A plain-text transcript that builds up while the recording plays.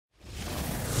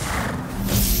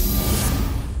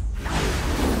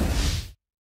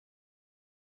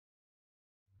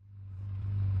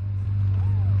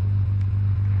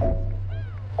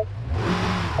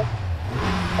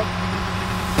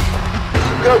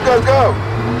go, go!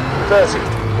 30,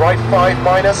 right 5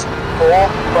 minus, 4,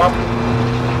 bump.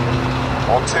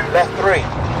 Onto left 3.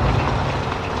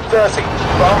 30,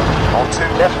 bump, onto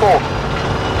left 4.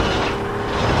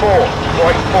 4,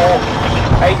 right 4,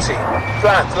 80,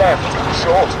 flat left,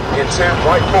 short, into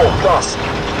right 4 plus.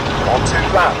 Onto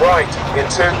flat right,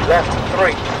 into left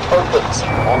 3, opens,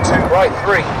 onto right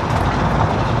 3.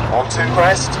 Onto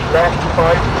crest, left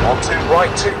 5, onto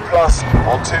right 2 plus,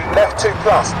 onto left 2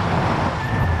 plus.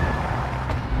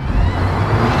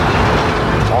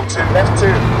 Onto left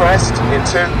 2, crest,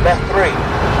 into left 3,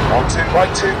 onto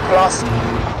right 2 plus,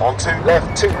 onto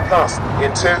left 2 plus,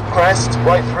 into crest,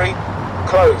 right 3,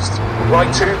 closed,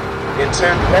 right 2, into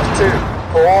left 2,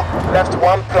 4, left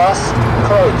 1 plus,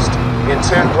 closed,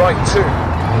 into right 2.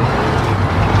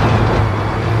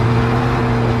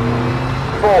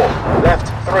 4, left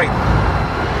 3.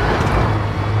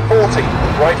 40,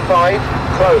 right 5,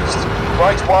 closed,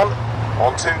 right 1,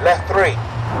 onto left 3,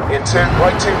 into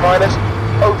right 2 minus,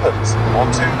 opens,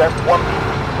 onto left 1.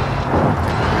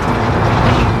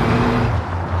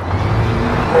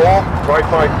 4, right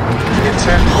 5,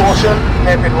 into caution,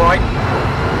 hairpin right.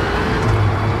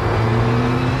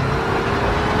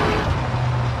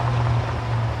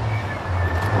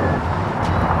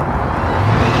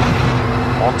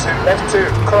 Onto left 2,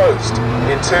 closed,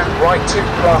 into right 2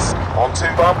 plus, onto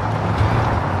bump.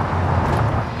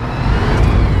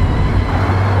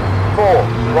 4,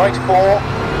 right 4,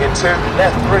 into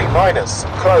left 3 minus,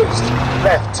 closed,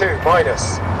 left 2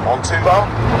 minus, onto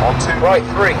bump, onto right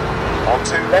 3,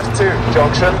 onto left 2,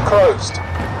 junction, closed.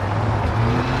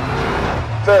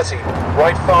 30,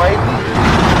 right 5.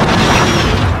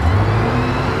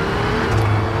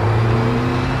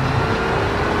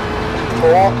 4,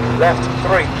 left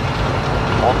 3,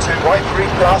 onto right 3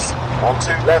 plus,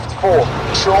 onto left 4,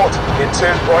 short, into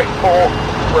right 4,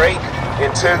 brake,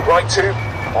 into right 2,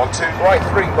 onto right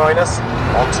 3 minus,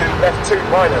 onto left 2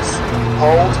 minus,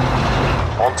 hold,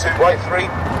 onto right 3,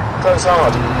 close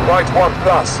hard, right 1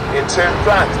 plus, into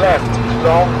flat left,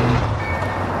 long,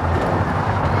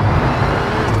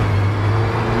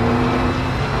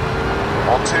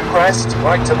 onto crest,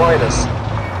 right to minus,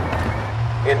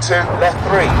 into left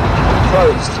 3,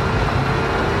 closed,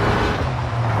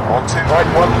 onto right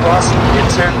 1 plus,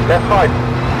 into left 5,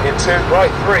 into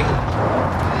right 3,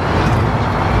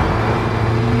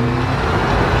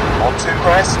 onto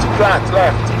crest, flat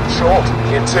left, short,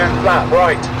 into flat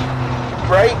right,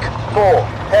 brake, 4,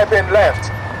 hairpin left,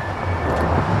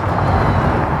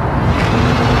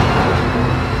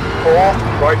 4,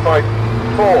 right 5,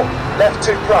 4, left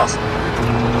 2 plus,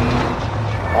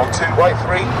 onto right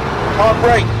 3, hard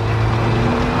brake,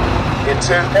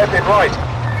 into hairpin right,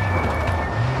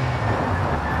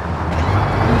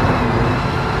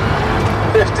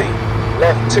 50,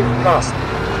 left 2 plus,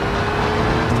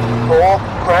 4,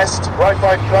 crest, right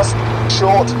 5 plus,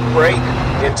 short, brake,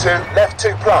 into left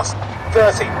 2 plus,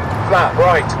 30, flat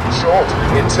right, short,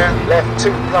 into left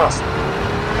 2 plus,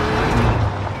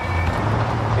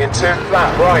 into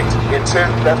flat right, into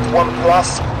left 1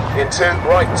 plus, into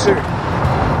right 2,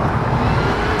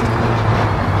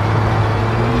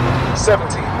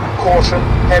 70, caution,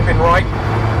 hairpin right,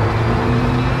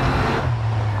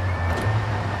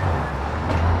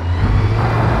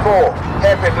 4,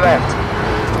 hairpin left,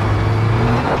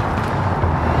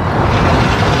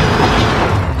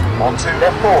 onto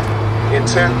left 4,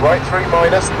 into right 3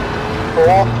 minus,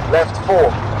 4, left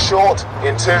 4, short,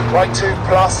 into right 2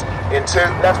 plus, into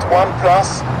left 1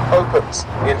 plus, opens,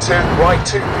 into right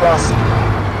 2 plus,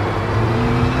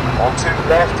 onto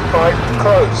left 5,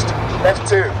 closed, left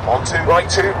 2, onto right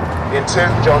 2, into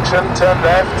junction, turn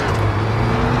left,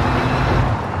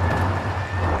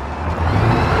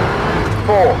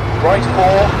 4, right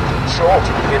 4, short,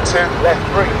 into left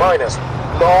 3 minus,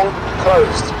 long,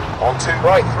 closed, onto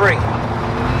right 3,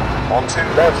 onto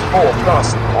left 4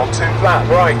 plus, onto flat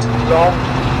right, long,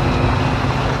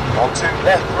 onto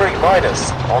left 3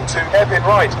 minus, onto hairpin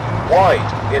right, wide,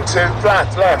 into flat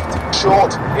left,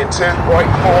 short, into right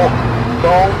 4,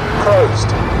 long, closed,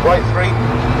 right 3,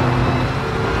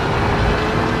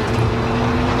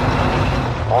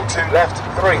 onto left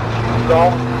 3,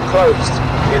 long, closed,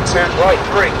 into right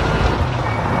 3,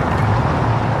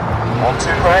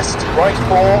 onto crest, right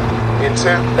 4, into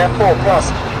left 4 plus,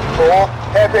 4,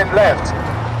 hairpin left,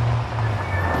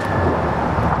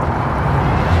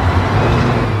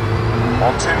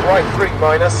 onto right 3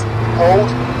 minus, hold,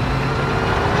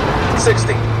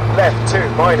 60, left 2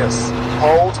 minus,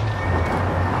 hold,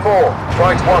 4,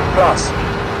 right 1 plus,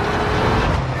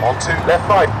 onto left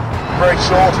 5, very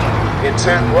short, into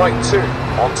right 2,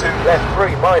 onto left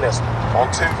 3 minus,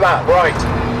 onto flat right,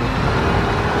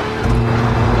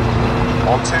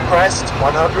 onto crest,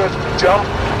 100, jump,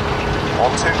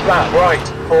 onto flat, right,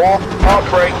 4, hard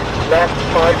brake, left,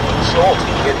 5, short,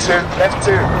 into, left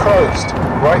 2, closed,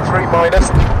 right 3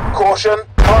 minus, caution,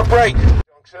 hard brake,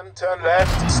 junction, turn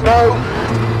left, snow,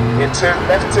 into,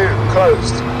 left 2,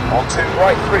 closed, onto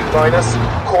right 3 minus,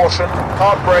 caution,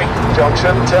 hard brake,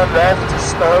 junction, turn left,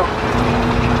 snow,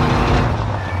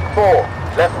 4,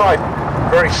 left 5,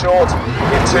 very short,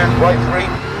 into, right 3,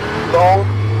 long,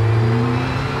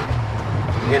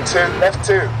 into, left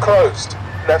 2, closed,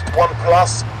 left 1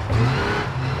 plus,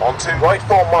 onto right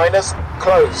 4 minus,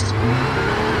 closed,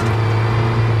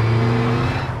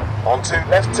 onto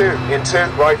left 2, into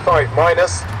right 5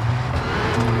 minus,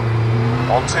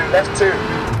 onto left 2,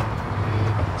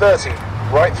 30,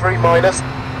 right 3 minus,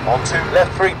 onto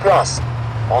left 3 plus,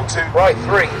 onto right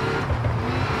 3,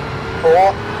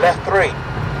 4, left 3,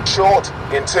 short,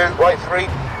 into right 3,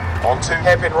 onto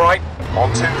hairpin right,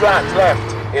 onto flat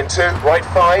left, into right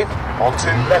 5, onto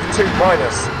left 2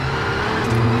 minus,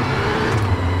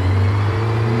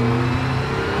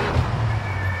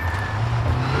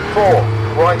 4,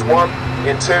 right 1,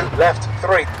 into left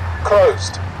 3,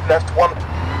 closed, left 1,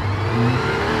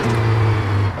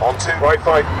 onto right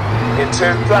 5,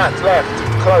 into flat left,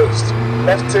 closed,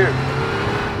 left 2,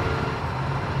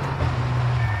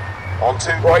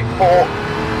 onto right 4,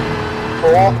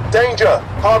 4, danger,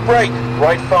 hard brake,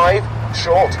 right 5,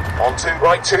 short, onto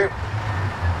right 2,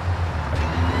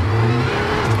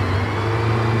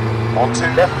 onto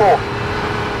left 4,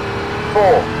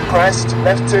 4, crest,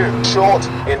 left 2, short,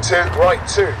 into right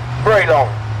 2, very long,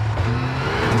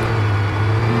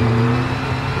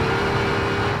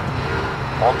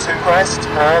 onto crest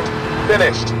and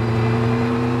finished.